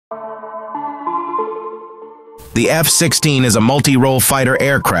The F-16 is a multi-role fighter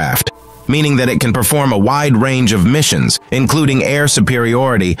aircraft, meaning that it can perform a wide range of missions, including air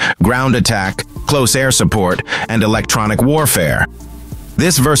superiority, ground attack, close air support, and electronic warfare.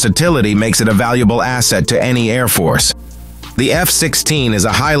 This versatility makes it a valuable asset to any air force. The F-16 is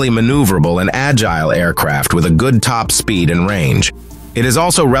a highly maneuverable and agile aircraft with a good top speed and range. It is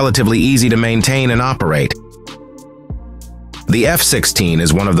also relatively easy to maintain and operate. The F-16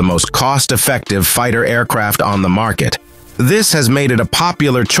 is one of the most cost-effective fighter aircraft on the market. This has made it a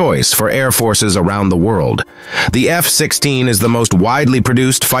popular choice for air forces around the world. The F-16 is the most widely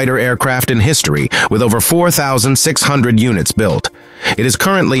produced fighter aircraft in history, with over 4,600 units built. It is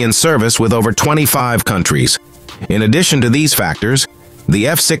currently in service with over 25 countries. In addition to these factors, the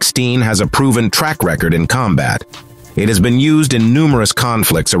F-16 has a proven track record in combat. It has been used in numerous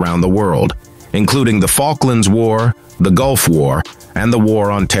conflicts around the world, including the Falklands War, the Gulf War, and the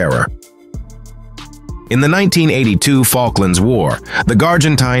War on Terror. In the 1982 Falklands War, the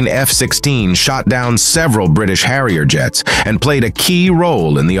Argentine F-16 shot down several British Harrier jets and played a key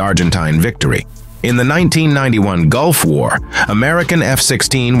role in the Argentine victory. In the 1991 Gulf War, American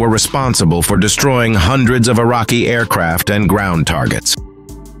F-16 were responsible for destroying hundreds of Iraqi aircraft and ground targets.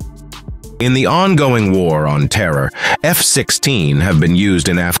 In the ongoing War on Terror, F-16 have been used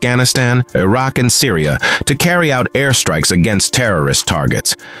in Afghanistan, Iraq, and Syria to carry out airstrikes against terrorist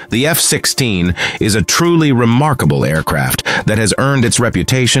targets. The F-16 is a truly remarkable aircraft that has earned its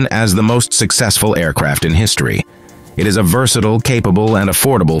reputation as the most successful aircraft in history. It is a versatile, capable, and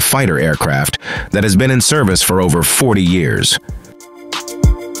affordable fighter aircraft that has been in service for over 40 years.